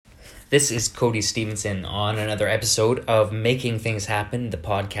This is Cody Stevenson on another episode of Making Things Happen, the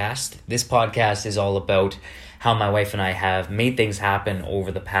podcast. This podcast is all about how my wife and I have made things happen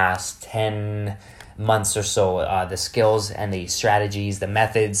over the past 10 months or so. The skills and the strategies, the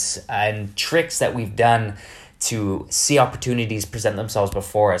methods and tricks that we've done to see opportunities present themselves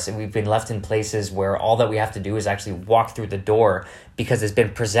before us. And we've been left in places where all that we have to do is actually walk through the door because it's been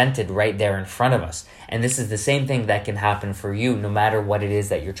presented right there in front of us. And this is the same thing that can happen for you no matter what it is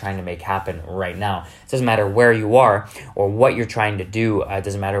that you're trying to make happen right now. It doesn't matter where you are or what you're trying to do. It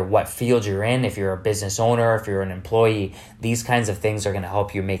doesn't matter what field you're in. If you're a business owner, if you're an employee, these kinds of things are going to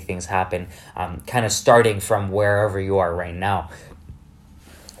help you make things happen, kind of starting from wherever you are right now.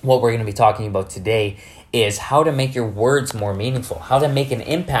 What we're going to be talking about today is how to make your words more meaningful, how to make an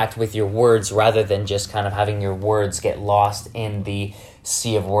impact with your words rather than just kind of having your words get lost in the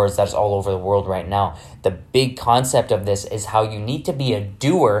sea of words that's all over the world right now. The big concept of this is how you need to be a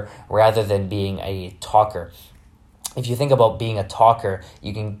doer rather than being a talker. If you think about being a talker,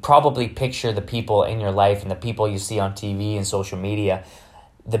 you can probably picture the people in your life and the people you see on TV and social media,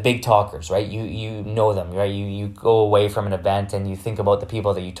 the big talkers, right? You know them, right? You go away from an event and you think about the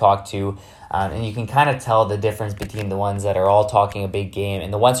people that you talk to, and you can kind of tell the difference between the ones that are all talking a big game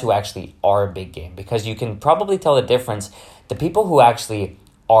and the ones who actually are a big game, because you can probably tell the difference. The people who actually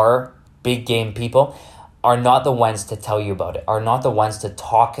are big game people are not the ones to tell you about it, are not the ones to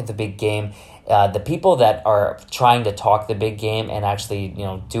talk the big game. The people that are trying to talk the big game and actually,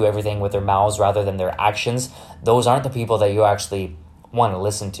 do everything with their mouths rather than their actions, those aren't the people that you actually want to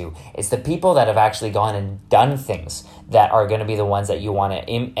listen to. It's the people that have actually gone and done things that are going to be the ones that you want to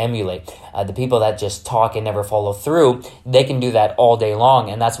emulate. The people that just talk and never follow through, they can do that all day long,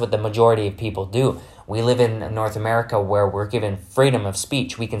 and that's what the majority of people do. We live in North America where we're given freedom of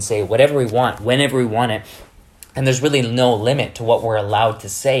speech. We can say whatever we want, whenever we want it, and there's really no limit to what we're allowed to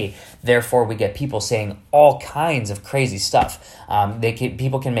say. Therefore, we get people saying all kinds of crazy stuff.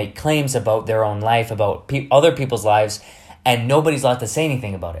 People can make claims about their own life, about other people's lives, and nobody's allowed to say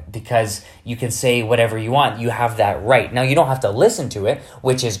anything about it because you can say whatever you want. You have that right. Now, you don't have to listen to it,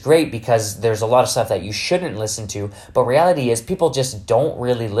 which is great because there's a lot of stuff that you shouldn't listen to. But reality is people just don't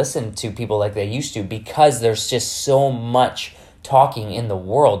really listen to people like they used to because there's just so much talking in the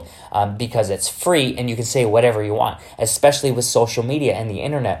world, because it's free and you can say whatever you want, especially with social media and the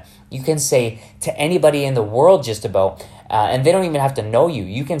internet. You can say to anybody in the world just about, and they don't even have to know you.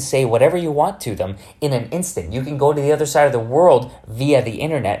 You can say whatever you want to them in an instant. You can go to the other side of the world via the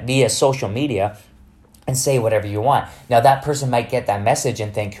internet, via social media, and say whatever you want. Now, that person might get that message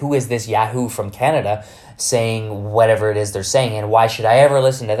and think, who is this Yahoo from Canada saying whatever it is they're saying, and why should I ever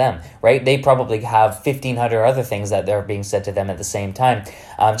listen to them, right? They probably have 1,500 other things that are being said to them at the same time,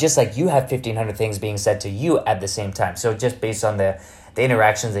 just like you have 1,500 things being said to you at the same time. So just based on the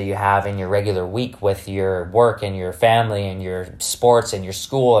interactions that you have in your regular week with your work and your family and your sports and your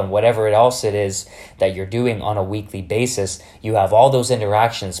school and whatever else it is that you're doing on a weekly basis, you have all those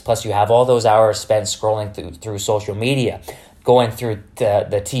interactions, plus you have all those hours spent scrolling through social media, going through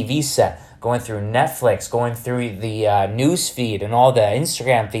the TV set, going through Netflix, going through the news feed and all the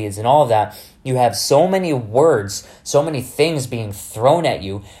Instagram feeds and all of that. You have so many words, so many things being thrown at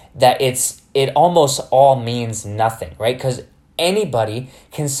you that it almost all means nothing, right? Because anybody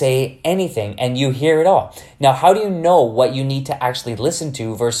can say anything and you hear it all. Now, how do you know what you need to actually listen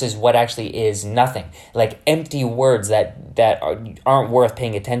to versus what actually is nothing? Like empty words that aren't worth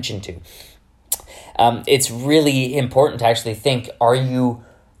paying attention to. It's really important to actually think, are you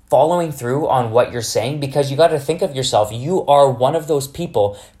following through on what you're saying? Because you got to think of yourself. You are one of those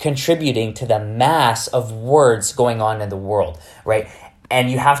people contributing to the mass of words going on in the world, right?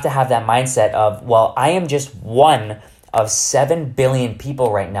 And you have to have that mindset of, well, I am just one of 7 billion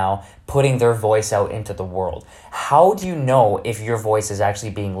people right now putting their voice out into the world. How do you know if your voice is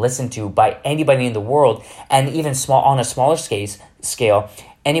actually being listened to by anybody in the world, and even on a smaller scale,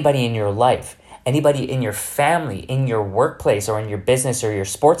 anybody in your life? Anybody in your family, in your workplace, or in your business or your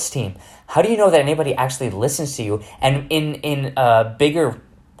sports team? How do you know that anybody actually listens to you? And in a bigger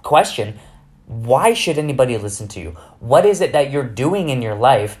question, why should anybody listen to you? What is it that you're doing in your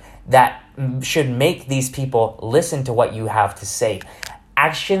life that should make these people listen to what you have to say?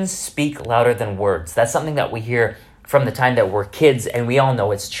 Actions speak louder than words. That's something that we hear from the time that we're kids, and we all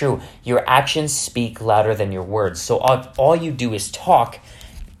know it's true. Your actions speak louder than your words. So all you do is talk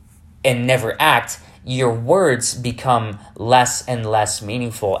and never act. Your words become less and less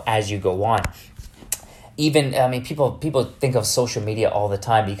meaningful as you go on. People think of social media all the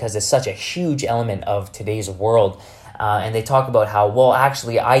time because it's such a huge element of today's world. And they talk about how, well,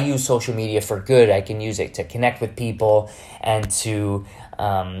 actually, I use social media for good. I can use it to connect with people and to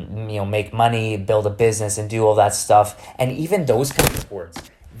make money, build a business, and do all that stuff. And even those kinds of words,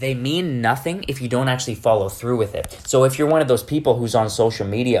 they mean nothing if you don't actually follow through with it. So if you're one of those people who's on social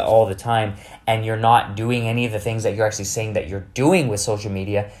media all the time and you're not doing any of the things that you're actually saying that you're doing with social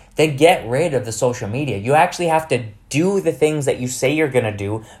media, then get rid of the social media. You actually have to do the things that you say you're going to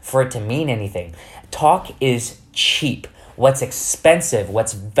do for it to mean anything. Talk is cheap. What's expensive,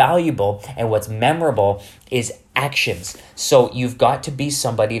 what's valuable, and what's memorable is actions. So you've got to be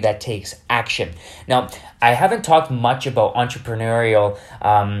somebody that takes action. Now, I haven't talked much about entrepreneurial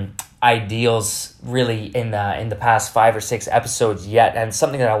ideals really in the past 5 or 6 episodes yet, and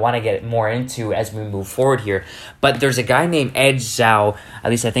something that I want to get more into as we move forward here. But there's a guy named Ed Zhao, at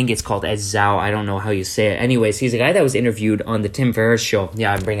least I think it's called Ed Zhao, I don't know how you say it. Anyways, he's a guy that was interviewed on the Tim Ferriss show.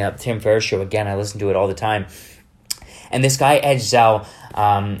 Yeah, I'm bringing up Tim Ferriss show again, I listen to it all the time. And this guy, Ed Zhao,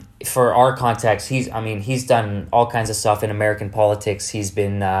 for our context, he's done all kinds of stuff in American politics. He's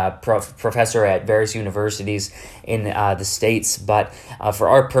been professor at various universities in the States. But for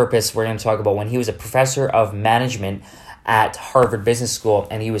our purpose, we're going to talk about when he was a professor of management at Harvard Business School,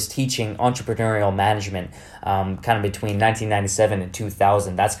 and he was teaching entrepreneurial management kind of between 1997 and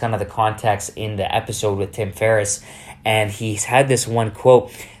 2000. That's kind of the context in the episode with Tim Ferriss. And he's had this one quote.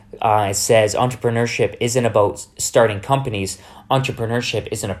 It says, entrepreneurship isn't about starting companies. Entrepreneurship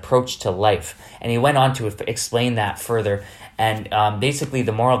is an approach to life. And he went on to explain that further. And basically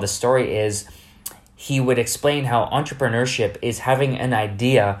the moral of the story is he would explain how entrepreneurship is having an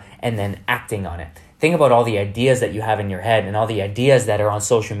idea and then acting on it. Think about all the ideas that you have in your head and all the ideas that are on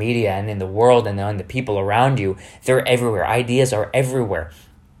social media and in the world and on the people around you. They're everywhere. Ideas are everywhere.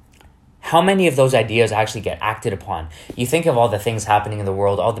 How many of those ideas actually get acted upon? You think of all the things happening in the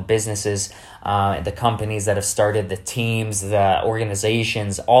world, all the businesses, the companies that have started, the teams, the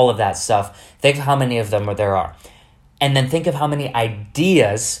organizations, all of that stuff. Think of how many of them there are. And then think of how many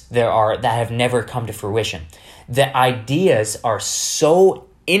ideas there are that have never come to fruition. The ideas are so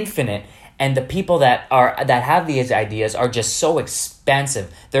infinite, and the people that have these ideas are just so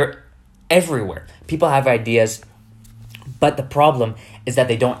expansive. They're everywhere. People have ideas, but the problem is that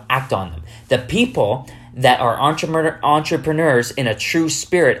they don't act on them. The people that are entrepreneurs in a true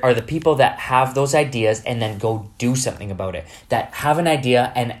spirit are the people that have those ideas and then go do something about it. That have an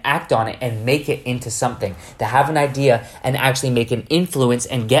idea and act on it and make it into something. That have an idea and actually make an influence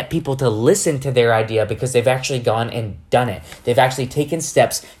and get people to listen to their idea because they've actually gone and done it. They've actually taken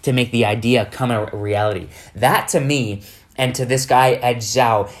steps to make the idea come a reality. That to me and to this guy Ed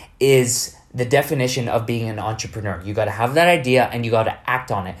Zhao is the definition of being an entrepreneur. You got to have that idea and you got to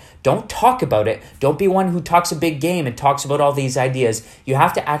act on it. Don't talk about it. Don't be one who talks a big game and talks about all these ideas. You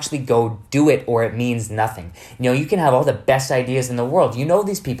have to actually go do it or it means nothing. You can have all the best ideas in the world. You know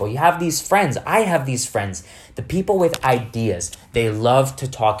these people. You have these friends. I have these friends. The people with ideas, they love to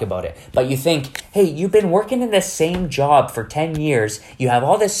talk about it. But you think, hey, you've been working in the same job for 10 years. You have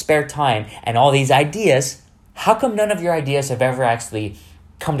all this spare time and all these ideas. How come none of your ideas have ever actually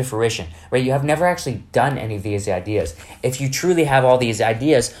come to fruition, right? You have never actually done any of these ideas. If you truly have all these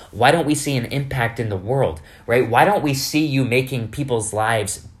ideas, why don't we see an impact in the world, right? Why don't we see you making people's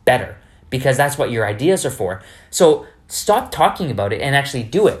lives better? Because that's what your ideas are for. So stop talking about it and actually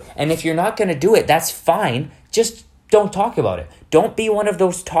do it. And if you're not going to do it, that's fine. Just don't talk about it. Don't be one of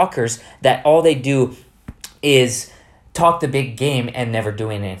those talkers that all they do is talk the big game and never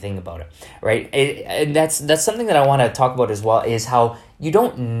doing anything about it, right? And that's something that I want to talk about as well, is how you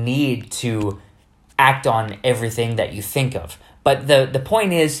don't need to act on everything that you think of. But the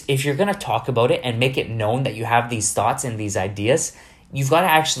point is, if you're going to talk about it and make it known that you have these thoughts and these ideas, you've got to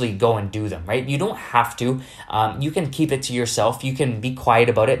actually go and do them, right? You don't have to. You can keep it to yourself. You can be quiet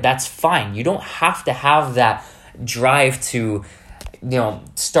about it. That's fine. You don't have to have that drive to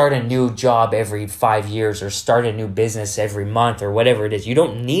start a new job every 5 years or start a new business every month or whatever it is. You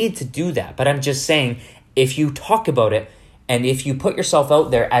don't need to do that. But I'm just saying, if you talk about it and if you put yourself out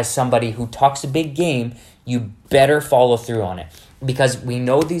there as somebody who talks a big game, you better follow through on it. Because we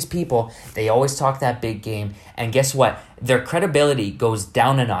know these people, they always talk that big game. And guess what? Their credibility goes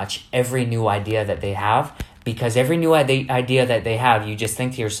down a notch every new idea that they have. Because every new idea that they have, you just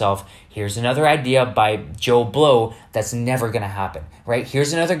think to yourself, here's another idea by Joe Blow that's never going to happen, right?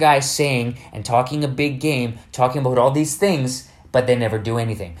 Here's another guy saying and talking a big game, talking about all these things, but they never do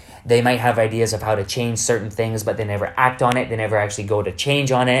anything. They might have ideas of how to change certain things, but they never act on it. They never actually go to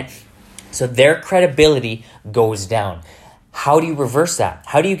change on it. So their credibility goes down. How do you reverse that?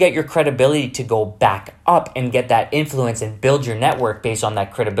 How do you get your credibility to go back up and get that influence and build your network based on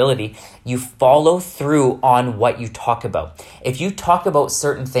that credibility? You follow through on what you talk about. If you talk about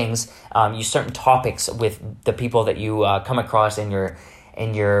certain things, certain topics with the people that you come across in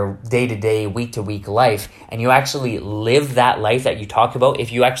in your day-to-day, week-to-week life, and you actually live that life that you talk about,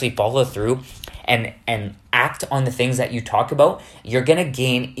 if you actually follow through and act on the things that you talk about, you're going to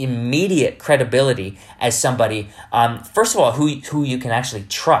gain immediate credibility as somebody, first of all, who you can actually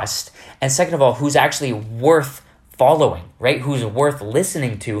trust, and second of all, who's actually worth following, right? Who's worth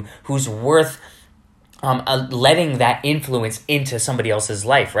listening to, who's worth letting that influence into somebody else's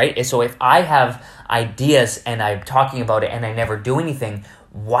life, right? And so if I have ideas and I'm talking about it and I never do anything,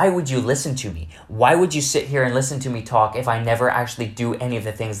 why would you listen to me? Why would you sit here and listen to me talk if I never actually do any of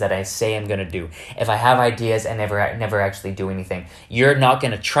the things that I say I'm going to do? If I have ideas and never actually do anything, you're not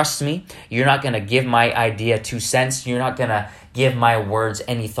going to trust me. You're not going to give my idea 2 cents. You're not going to give my words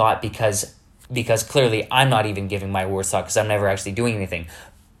any thought because clearly I'm not even giving my words thought because I'm never actually doing anything.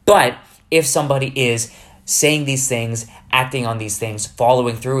 But if somebody is saying these things, acting on these things,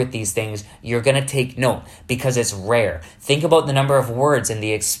 following through with these things, you're going to take note because it's rare. Think about the number of words and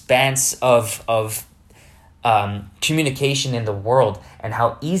the expanse of communication in the world and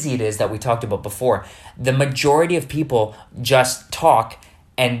how easy it is that we talked about before. The majority of people just talk,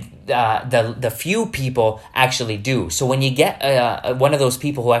 and the few people actually do. So when you get one of those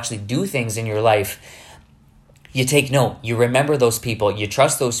people who actually do things in your life, you take note, you remember those people, you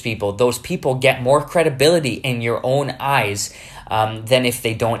trust those people get more credibility in your own eyes than if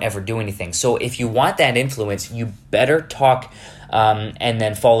they don't ever do anything. So if you want that influence, you better talk and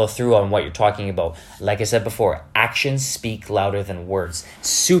then follow through on what you're talking about. Like I said before, actions speak louder than words.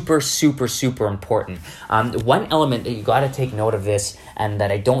 Super, super, super important. One element that you got to take note of this, and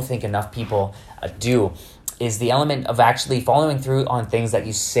that I don't think enough people do, is the element of actually following through on things that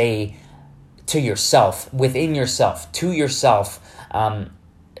you say to yourself, within yourself, to yourself.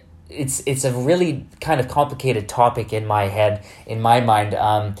 It's a really kind of complicated topic in my head, in my mind,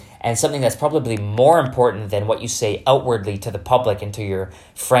 and something that's probably more important than what you say outwardly to the public and to your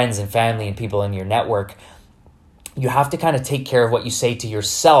friends and family and people in your network. You have to kind of take care of what you say to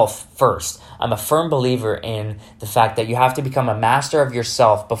yourself first. I'm a firm believer in the fact that you have to become a master of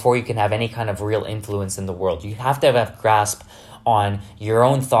yourself before you can have any kind of real influence in the world. You have to have a grasp on your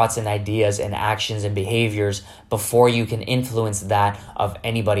own thoughts and ideas and actions and behaviors before you can influence that of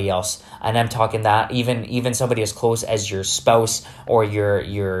anybody else. And I'm talking that even somebody as close as your spouse or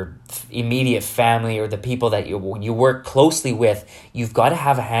your immediate family or the people that you work closely with. You've got to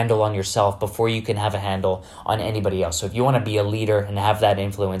have a handle on yourself before you can have a handle on anybody else. So if you want to be a leader and have that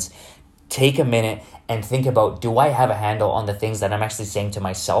influence, take a minute and think about, do I have a handle on the things that I'm actually saying to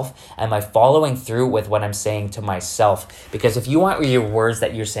myself? Am I following through with what I'm saying to myself? Because if you want your words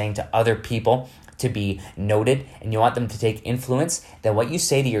that you're saying to other people to be noted and you want them to take influence, then what you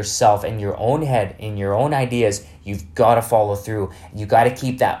say to yourself in your own head, in your own ideas, you've got to follow through. You got to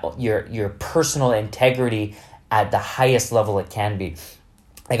keep that your personal integrity at the highest level it can be.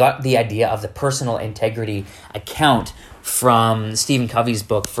 I got the idea of the personal integrity account from Stephen Covey's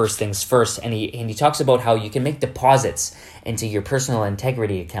book, First Things First, and he talks about how you can make deposits into your personal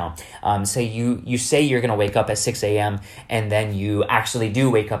integrity account. Say you say you're going to wake up at 6 a.m. and then you actually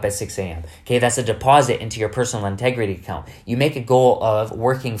do wake up at 6 a.m. Okay, that's a deposit into your personal integrity account. You make a goal of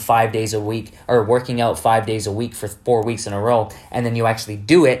working 5 days a week or working out 5 days a week for 4 weeks in a row, and then you actually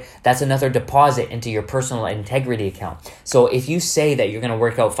do it. That's another deposit into your personal integrity account. So if you say that you're going to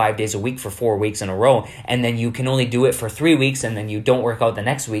work out 5 days a week for 4 weeks in a row, and then you can only do it for 3 weeks and then you don't work out the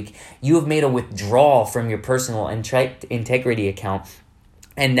next week, you have made a withdrawal from your personal integrity account.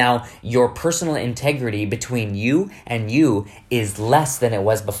 And now your personal integrity between you and you is less than it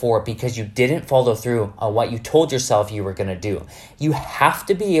was before because you didn't follow through on what you told yourself you were going to do. You have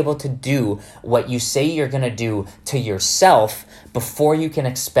to be able to do what you say you're going to do to yourself before you can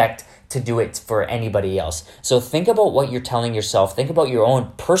expect to do it for anybody else. So think about what you're telling yourself. Think about your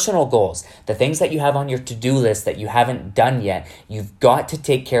own personal goals, the things that you have on your to-do list that you haven't done yet. You've got to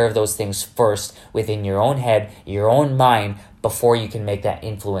take care of those things first within your own head, your own mind, before you can make that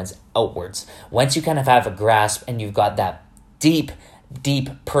influence outwards. Once you kind of have a grasp and you've got that deep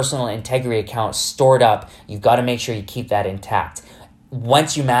personal integrity account stored up, you've got to make sure you keep that intact.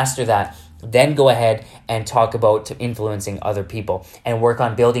 Once you master that, then go ahead and talk about influencing other people and work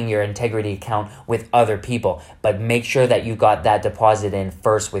on building your integrity account with other people. But make sure that you got that deposit in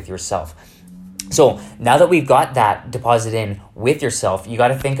first with yourself. So now that we've got that deposit in with yourself, you got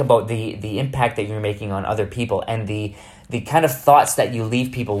to think about the impact that you're making on other people and the the kind of thoughts that you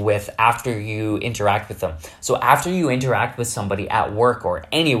leave people with after you interact with them. So after you interact with somebody at work or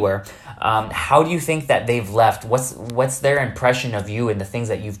anywhere, how do you think that they've left? What's their impression of you and the things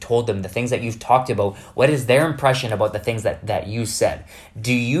that you've told them, the things that you've talked about? What is their impression about the things that you said?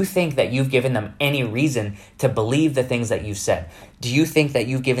 Do you think that you've given them any reason to believe the things that you've said? Do you think that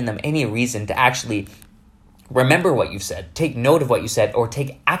you've given them any reason to actually remember what you've said, take note of what you said, or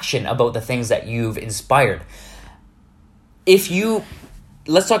take action about the things that you've inspired?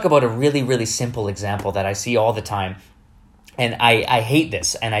 Let's talk about a really, really simple example that I see all the time. And I hate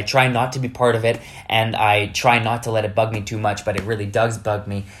this, and I try not to be part of it, and I try not to let it bug me too much, but it really does bug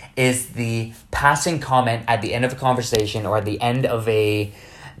me, is the passing comment at the end of a conversation or at the end of a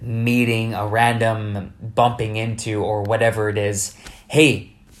meeting, a random bumping into or whatever it is.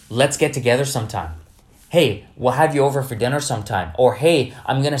 Hey, let's get together sometime. Hey, we'll have you over for dinner sometime. Or hey,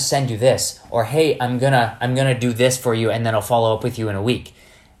 I'm going to send you this. Or hey, I'm going to do this for you, and then I'll follow up with you in a week.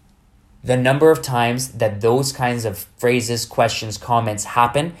 The number of times that those kinds of phrases, questions, comments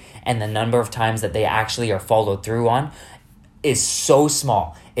happen, and the number of times that they actually are followed through on is so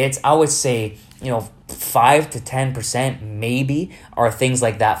small. I would say, 5 to 10% maybe are things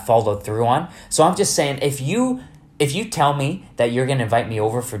like that followed through on. So I'm just saying, if you tell me that you're going to invite me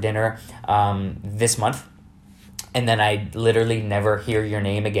over for dinner this month, and then I literally never hear your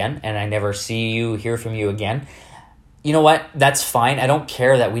name again, and I never hear from you again, you know what? That's fine. I don't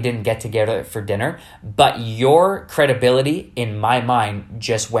care that we didn't get together for dinner, but your credibility in my mind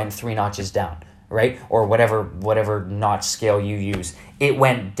just went 3 notches down, right? Or whatever notch scale you use. It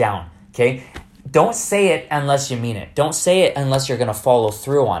went down, okay? Don't say it unless you mean it. Don't say it unless you're going to follow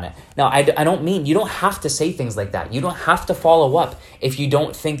through on it. Now, I don't mean, you don't have to say things like that. You don't have to follow up if you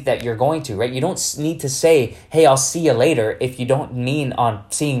don't think that you're going to, right? You don't need to say, hey, I'll see you later if you don't mean on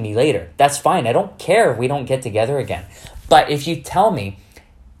seeing me later. That's fine. I don't care if we don't get together again. But if you tell me,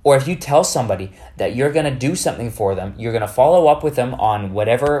 or if you tell somebody that you're going to do something for them, you're going to follow up with them on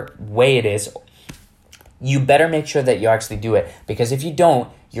whatever way it is, you better make sure that you actually do it. Because if you don't,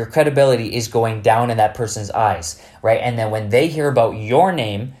 your credibility is going down in that person's eyes, right? And then when they hear about your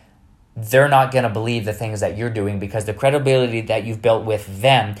name, they're not going to believe the things that you're doing because the credibility that you've built with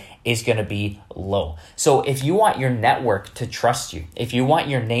them is going to be low. So if you want your network to trust you, if you want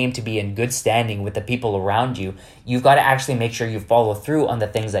your name to be in good standing with the people around you, you've got to actually make sure you follow through on the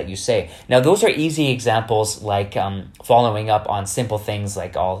things that you say. Now, those are easy examples, like following up on simple things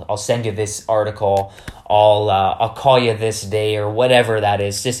like I'll send you this article, I'll call you this day, or whatever that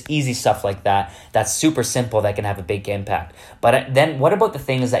is. Just easy stuff like that. That's super simple that can have a big impact. But then what about the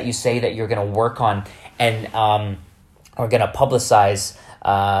things that you say that you're going to work on and are going to publicize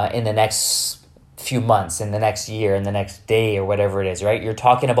in the next few months, in the next year, in the next day, or whatever it is, right? You're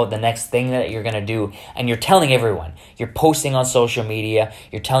talking about the next thing that you're going to do, and you're telling everyone. You're posting on social media.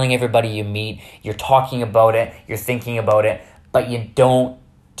 You're telling everybody you meet. You're talking about it. You're thinking about it, but you don't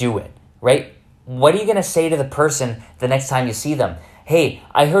do it, right? What are you going to say to the person the next time you see them? Hey,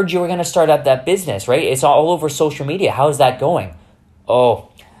 I heard you were going to start up that business, right? It's all over social media. How's that going?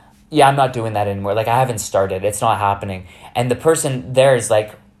 Oh, yeah, I'm not doing that anymore. Like, I haven't started. It's not happening. And the person there is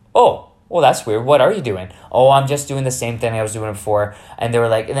like, oh, well, that's weird. What are you doing? Oh, I'm just doing the same thing I was doing before. And they were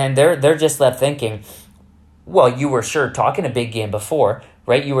like, and then they're just left thinking, well, you were sure talking a big game before,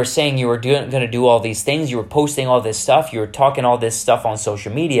 right? You were saying you were going to do all these things. You were posting all this stuff. You were talking all this stuff on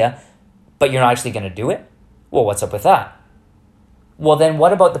social media, but you're not actually going to do it? Well, what's up with that? Well, then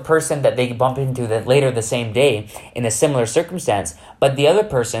what about the person that they bump into later the same day in a similar circumstance, but the other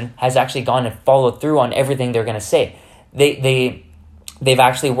person has actually gone and followed through on everything they're going to say? They've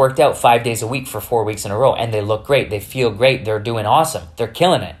actually worked out 5 days a week for 4 weeks in a row, and they look great. They feel great. They're doing awesome. They're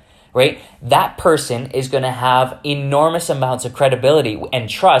killing it, right? That person is going to have enormous amounts of credibility and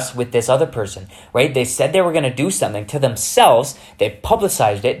trust with this other person, right? They said they were going to do something to themselves. They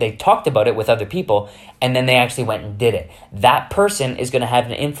publicized it. They talked about it with other people, and then they actually went and did it. That person is going to have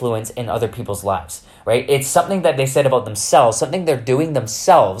an influence in other people's lives, right? It's something that they said about themselves, something they're doing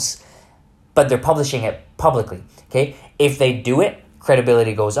themselves, but they're publishing it publicly, okay? If they do it,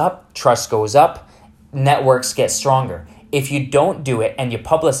 credibility goes up, trust goes up, networks get stronger. If you don't do it and you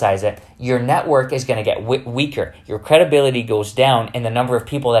publicize it, your network is going to get weaker. Your credibility goes down, and the number of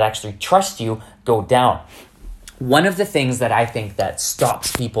people that actually trust you go down. One of the things that I think that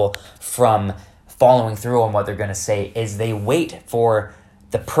stops people from following through on what they're going to say is they wait for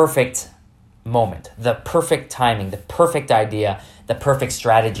the perfect moment, the perfect timing, the perfect idea, the perfect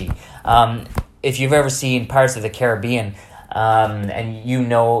strategy. If you've ever seen Pirates of the Caribbean, and you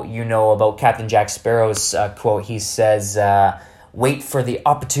know about Captain Jack Sparrow's quote, he says, wait for the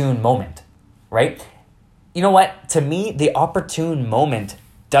opportune moment, right? you know what? To me, the opportune moment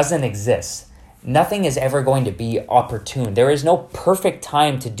doesn't exist. Nothing is ever going to be opportune. There is no perfect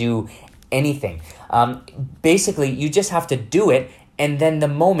time to do anything. Basically, you just have to do it, and then the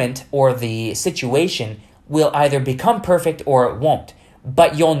moment or the situation will either become perfect or it won't.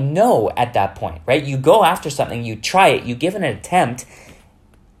 But you'll know at that point, right? You go after something, you try it, you give it an attempt.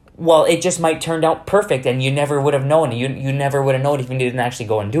 Well, it just might turn out perfect, and you never would have known. You never would have known if you didn't actually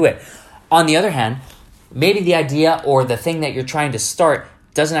go and do it. On the other hand, maybe the idea or the thing that you're trying to start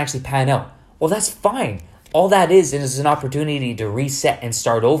doesn't actually pan out. Well, that's fine. All that is an opportunity to reset and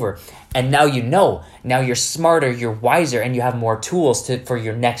start over. And now you know. Now you're smarter, you're wiser, and you have more tools for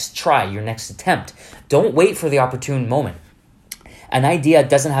your next try, your next attempt. Don't wait for the opportune moment. An idea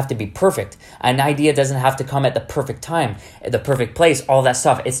doesn't have to be perfect. An idea doesn't have to come at the perfect time, at the perfect place, all that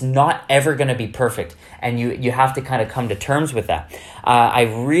stuff. It's not ever going to be perfect. And you have to kind of come to terms with that. I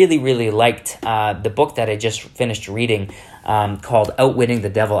really, really liked the book that I just finished reading called Outwitting the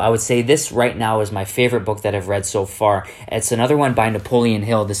Devil. I would say this right now is my favorite book that I've read so far. It's another one by Napoleon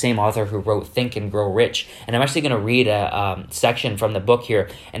Hill, the same author who wrote Think and Grow Rich. And I'm actually going to read a section from the book here,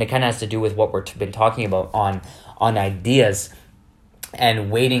 and it kind of has to do with what we've been talking about on ideas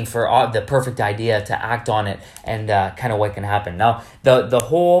and waiting for the perfect idea to act on it, and kind of what can happen. Now, the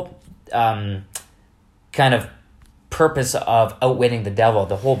whole kind of purpose of Outwitting the Devil,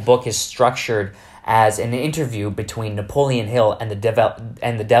 the whole book is structured as an interview between Napoleon Hill and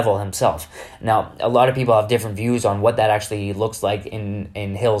the devil himself. Now, a lot of people have different views on what that actually looks like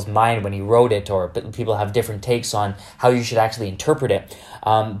in Hill's mind when he wrote it, or people have different takes on how you should actually interpret it.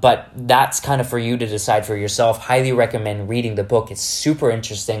 But that's kind of for you to decide for yourself. Highly recommend reading the book. It's super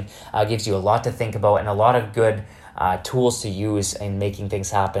interesting. Gives you a lot to think about and a lot of good tools to use in making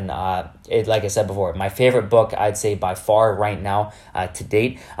things happen. Like I said before, my favorite book, I'd say by far right now to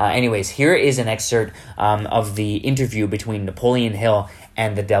date. Anyways, here is an excerpt of the interview between Napoleon Hill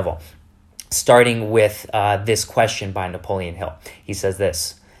and the devil, starting with this question by Napoleon Hill. He says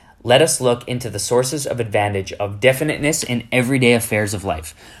this: "Let us look into the sources of advantage of definiteness in everyday affairs of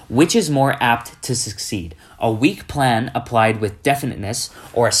life. Which is more apt to succeed? A weak plan applied with definiteness,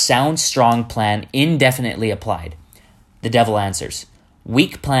 or a sound, strong plan indefinitely applied?" The devil answers,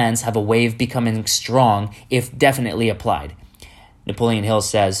 "Weak plans have a way of becoming strong if definitely applied." Napoleon Hill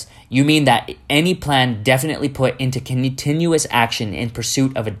says, "You mean that any plan definitely put into continuous action in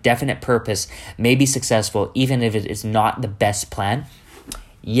pursuit of a definite purpose may be successful even if it is not the best plan?"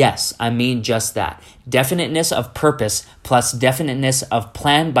 Yes, I mean just that. Definiteness of purpose plus definiteness of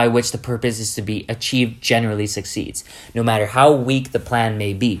plan by which the purpose is to be achieved generally succeeds, no matter how weak the plan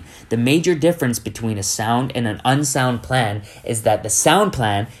may be. The major difference between a sound and an unsound plan is that the sound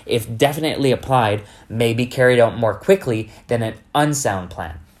plan, if definitely applied, may be carried out more quickly than an unsound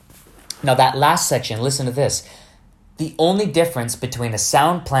plan. Now that last section, listen to this. The only difference between a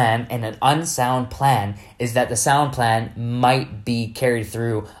sound plan and an unsound plan is that the sound plan might be carried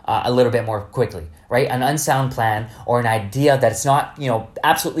through a little bit more quickly, right? An unsound plan or an idea that's not,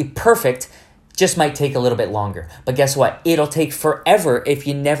 absolutely perfect just might take a little bit longer. But guess what? It'll take forever if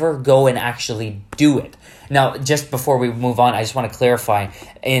you never go and actually do it. Now, just before we move on, I just want to clarify,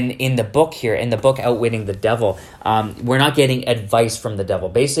 in the book here, in the book Outwitting the Devil, we're not getting advice from the devil.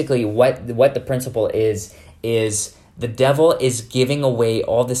 Basically, what the principle is the devil is giving away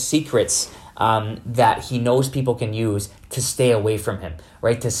all the secrets that he knows people can use to stay away from him,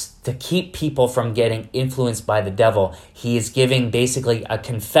 right? To keep people from getting influenced by the devil. He is giving basically a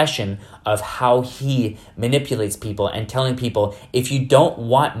confession of how he manipulates people and telling people, if you don't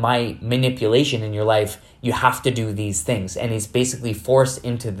want my manipulation in your life, you have to do these things. And he's basically forced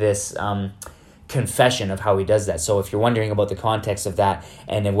into this confession of how he does that. So if you're wondering about the context of that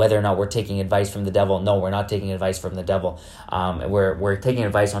and then whether or not we're taking advice from the devil, no, we're not taking advice from the devil. We're taking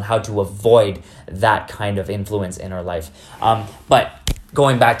advice on how to avoid that kind of influence in our life. But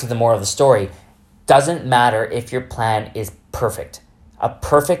going back to the moral of the story, doesn't matter if your plan is perfect. A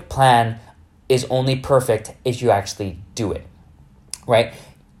perfect plan is only perfect if you actually do it, right?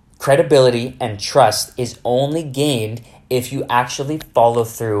 Credibility and trust is only gained if you actually follow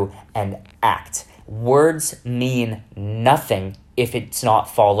through and act. Words mean nothing if it's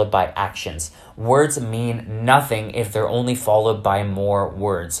not followed by actions. Words mean nothing if they're only followed by more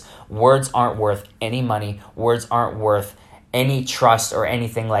words. Words aren't worth any money. Words aren't worth any trust or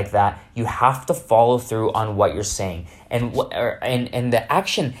anything like that. You have to follow through on what you're saying. And the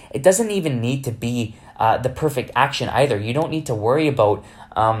action, it doesn't even need to be the perfect action either. You don't need to worry about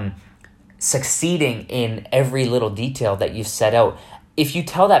succeeding in every little detail that you've set out. If you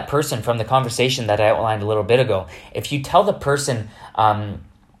tell that person from the conversation that I outlined a little bit ago, if you tell the person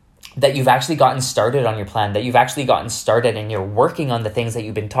that you've actually gotten started on your plan, that you've actually gotten started and you're working on the things that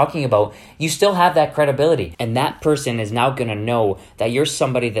you've been talking about, you still have that credibility. And that person is now going to know that you're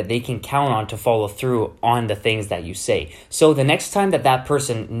somebody that they can count on to follow through on the things that you say. So the next time that that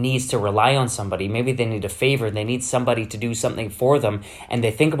person needs to rely on somebody, maybe they need a favor, they need somebody to do something for them, and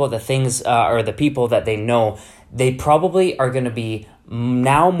they think about the things or the people that they know, they probably are going to be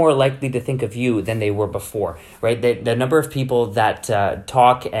now more likely to think of you than they were before, right? The number of people that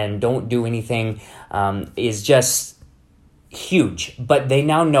talk and don't do anything is just huge, but they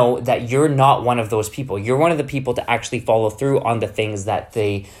now know that you're not one of those people. You're one of the people to actually follow through on the things that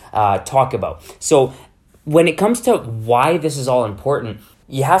they talk about. So when it comes to why this is all important,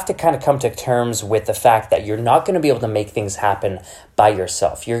 you have to kind of come to terms with the fact that you're not going to be able to make things happen by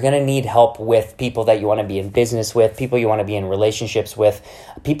yourself. You're going to need help with people that you want to be in business with, people you want to be in relationships with,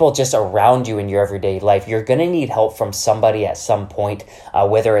 people just around you in your everyday life. You're going to need help from somebody at some point,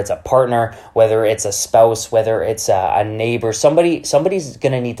 whether it's a partner, whether it's a spouse, whether it's a neighbor. Somebody's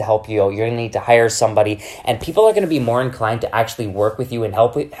going to need to help you out. You're going to need to hire somebody, and people are going to be more inclined to actually work with you and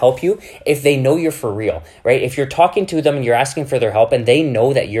help you if they know you're for real, right? If you're talking to them and you're asking for their help and they know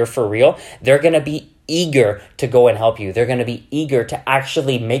that you're for real, they're going to be eager to go and help you. They're going to be eager to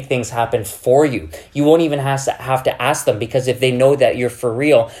actually make things happen for you. You won't even have to ask them, because if they know that you're for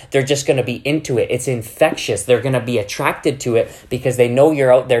real, they're just going to be into it. It's infectious. They're going to be attracted to it because they know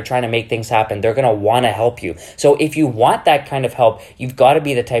you're out there trying to make things happen. They're going to want to help you. So if you want that kind of help, you've got to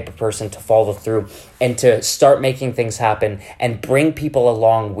be the type of person to follow through and to start making things happen and bring people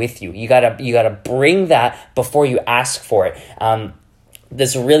along with you. You got to bring that before you ask for it.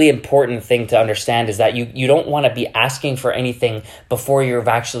 This really important thing to understand is that you don't want to be asking for anything before you've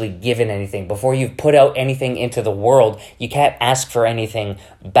actually given anything. Before you've put out anything into the world, you can't ask for anything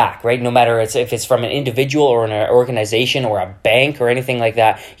back, right? No matter if it's from an individual or an organization or a bank or anything like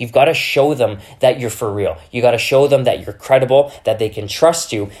that, you've got to show them that you're for real. You got to show them that you're credible, that they can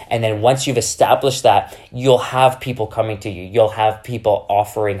trust you. And then once you've established that, you'll have people coming to you. You'll have people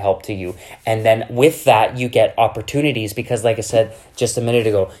offering help to you. And then with that, you get opportunities, because like I said just a minute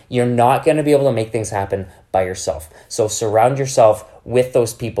ago, you're not going to be able to make things happen by yourself. So surround yourself with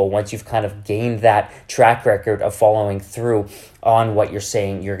those people once you've kind of gained that track record of following through on what you're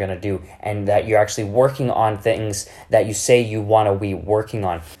saying you're going to do, and that you're actually working on things that you say you want to be working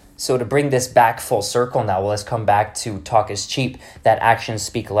on. So to bring this back full circle now, let's come back to talk is cheap, that actions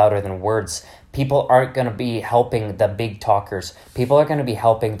speak louder than words. People aren't going to be helping the big talkers. People are going to be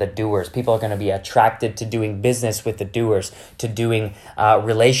helping the doers. People are going to be attracted to doing business with the doers, to doing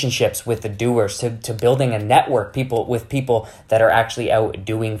relationships with the doers, to building a network with people that are actually out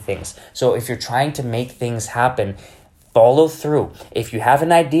doing things. So if you're trying to make things happen, follow through. If you have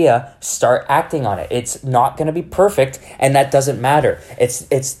an idea, start acting on it. It's not going to be perfect, and that doesn't matter.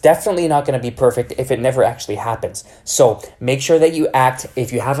 It's definitely not going to be perfect if it never actually happens. So make sure that you act.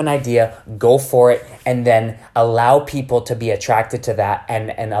 If you have an idea, go for it, and then allow people to be attracted to that,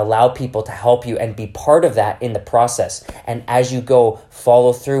 and allow people to help you and be part of that in the process. And as you go,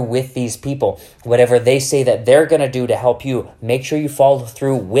 follow through with these people. Whatever they say that they're going to do to help you, make sure you follow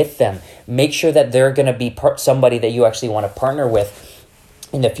through with them. Make sure that they're going to be somebody that you actually want to partner with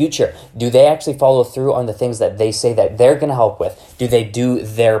in the future. Do they actually follow through on the things that they say that they're going to help with? Do they do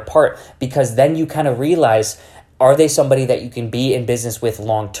their part? Because then you kind of realize, are they somebody that you can be in business with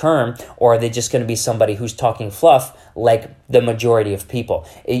long term, or are they just going to be somebody who's talking fluff like the majority of people?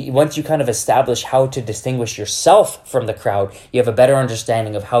 Once you kind of establish how to distinguish yourself from the crowd, you have a better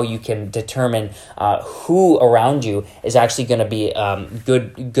understanding of how you can determine who around you is actually going to be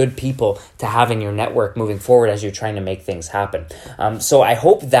good people to have in your network moving forward as you're trying to make things happen. So I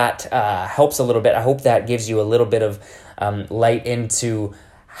hope that helps a little bit. I hope that gives you a little bit of light into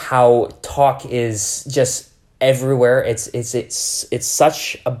how talk is just everywhere. It's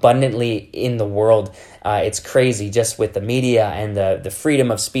such abundantly in the world. It's crazy, just with the media and the freedom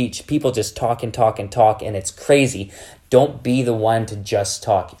of speech. People just talk and talk and talk, and it's crazy. Don't be the one to just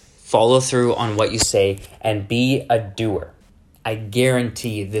talk. Follow through on what you say and be a doer. I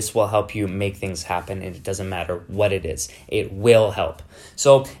guarantee this will help you make things happen, and it doesn't matter what it is. It will help.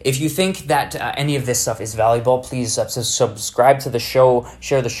 So if you think that any of this stuff is valuable, please subscribe to the show,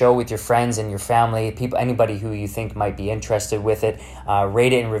 share the show with your friends and your family, people, anybody who you think might be interested with it.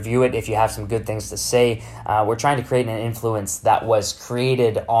 Rate it and review it if you have some good things to say. We're trying to create an influence that was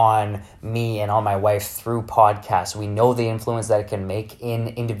created on me and on my wife through podcasts. We know the influence that it can make in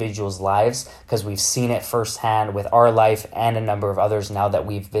individuals' lives because we've seen it firsthand with our life and a number of others now that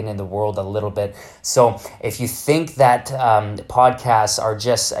we've been in the world a little bit. So if you think that podcasts are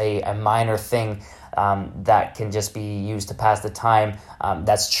just a minor thing, that can just be used to pass the time.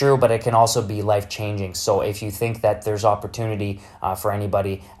 That's true, but it can also be life-changing. So if you think that there's opportunity for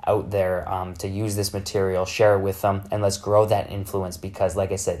anybody out there to use this material, share it with them, and let's grow that influence, because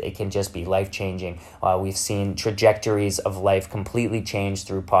like I said, it can just be life-changing. We've seen trajectories of life completely change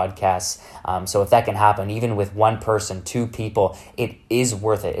through podcasts. So if that can happen, even with one person, two people, it is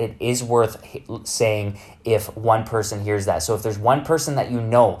worth it. It is worth saying if one person hears that. So if there's one person that you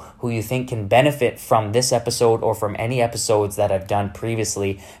know who you think can benefit from this episode or from any episodes that I've done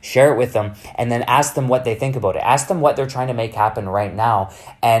previously, share it with them, and then ask them what they think about it. Ask them what they're trying to make happen right now,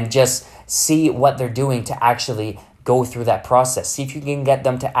 and just see what they're doing to actually go through that process. See if you can get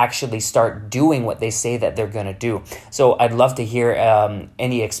them to actually start doing what they say that they're going to do. So I'd love to hear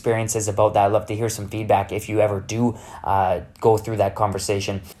any experiences about that. I'd love to hear some feedback if you ever do go through that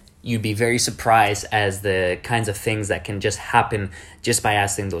conversation. You'd be very surprised as the kinds of things that can just happen just by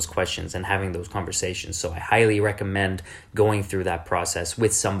asking those questions and having those conversations. So I highly recommend going through that process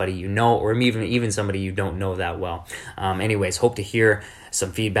with somebody you know, or even somebody you don't know that well. Anyways, hope to hear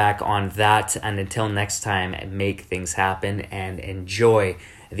some feedback on that. And until next time, make things happen and enjoy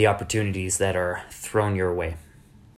the opportunities that are thrown your way.